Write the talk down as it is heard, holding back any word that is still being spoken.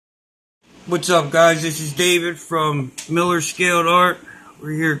What's up, guys? This is David from Miller Scaled Art.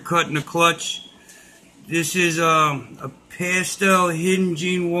 We're here cutting a clutch. This is a pastel hidden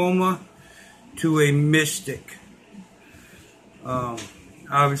gene woma to a mystic.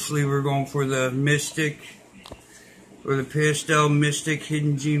 Obviously, we're going for the mystic or the pastel mystic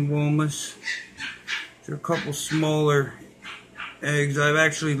hidden gene womas. There are a couple smaller eggs. I've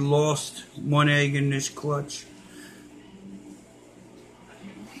actually lost one egg in this clutch.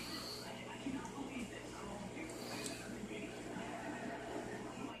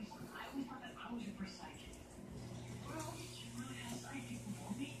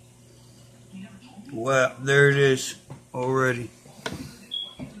 Wow, there it is already.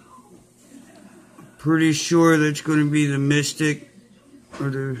 Pretty sure that's going to be the mystic,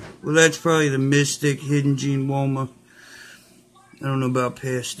 well, that's probably the mystic hidden gene woma. I don't know about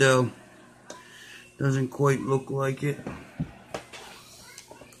pastel. Doesn't quite look like it.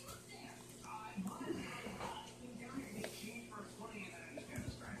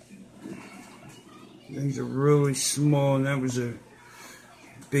 These are really small, and that was a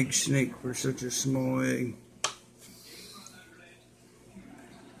big snake for such a small egg.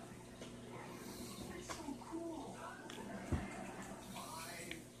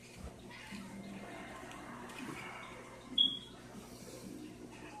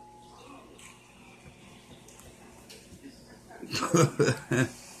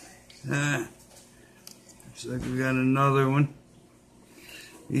 Looks like we got another one.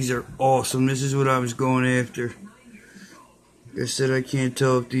 These are awesome. This is what I was going after. Like I said, I can't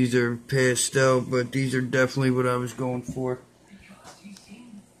tell if these are pastel, but these are definitely what I was going for.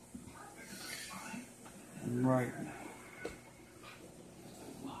 Right.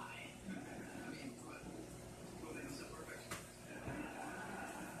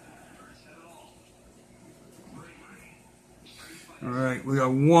 Alright, we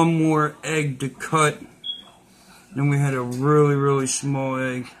got one more egg to cut. Then we had a really, really small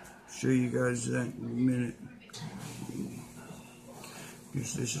egg. I'll show you guys that in a minute.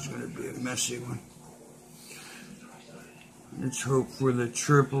 Guess this is going to be a messy one. Let's hope for the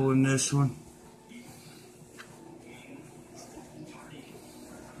triple in this one.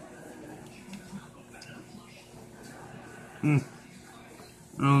 I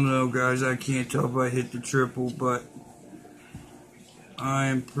don't know, guys. I can't tell if I hit the triple, but I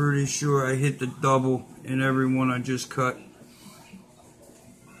am pretty sure I hit the double in every one I just cut.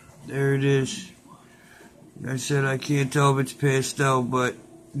 There it is. Like I said, I can't tell if it's pastel, but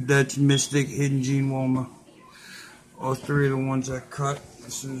that's mystic hidden gene woma. All three of the ones I cut.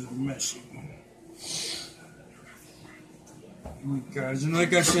 This is a messy one. Guys, and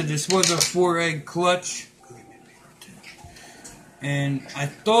like I said, this was a 4-egg clutch. And I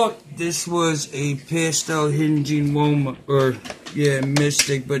thought this was a pastel hidden gene woma, or yeah,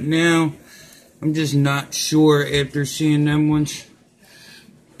 mystic, but now I'm just not sure after seeing them ones.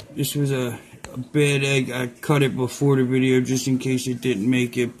 This was a bad egg. I cut it before the video just in case it didn't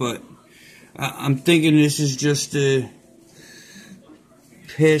make it, but I'm thinking this is just a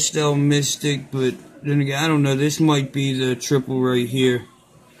pastel mystic, but then again, I don't know. This might be the triple right here.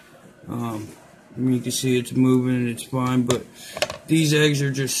 I mean, you can see it's moving and it's fine, but these eggs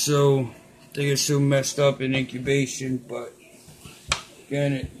are just so, they get so messed up in incubation, but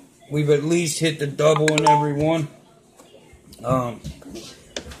again, we've at least hit the double in every one.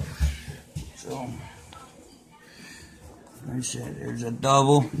 So, like I said, there's a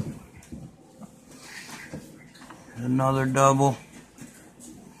double, another double,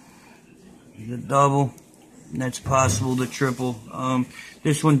 there's a double, and that's possible the triple.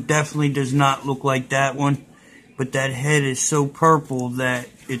 This one definitely does not look like that one, but that head is so purple that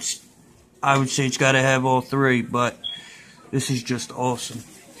it's, I would say it's got to have all three, but this is just awesome.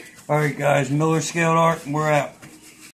 Alright guys, Miller Scaled Art, and we're out.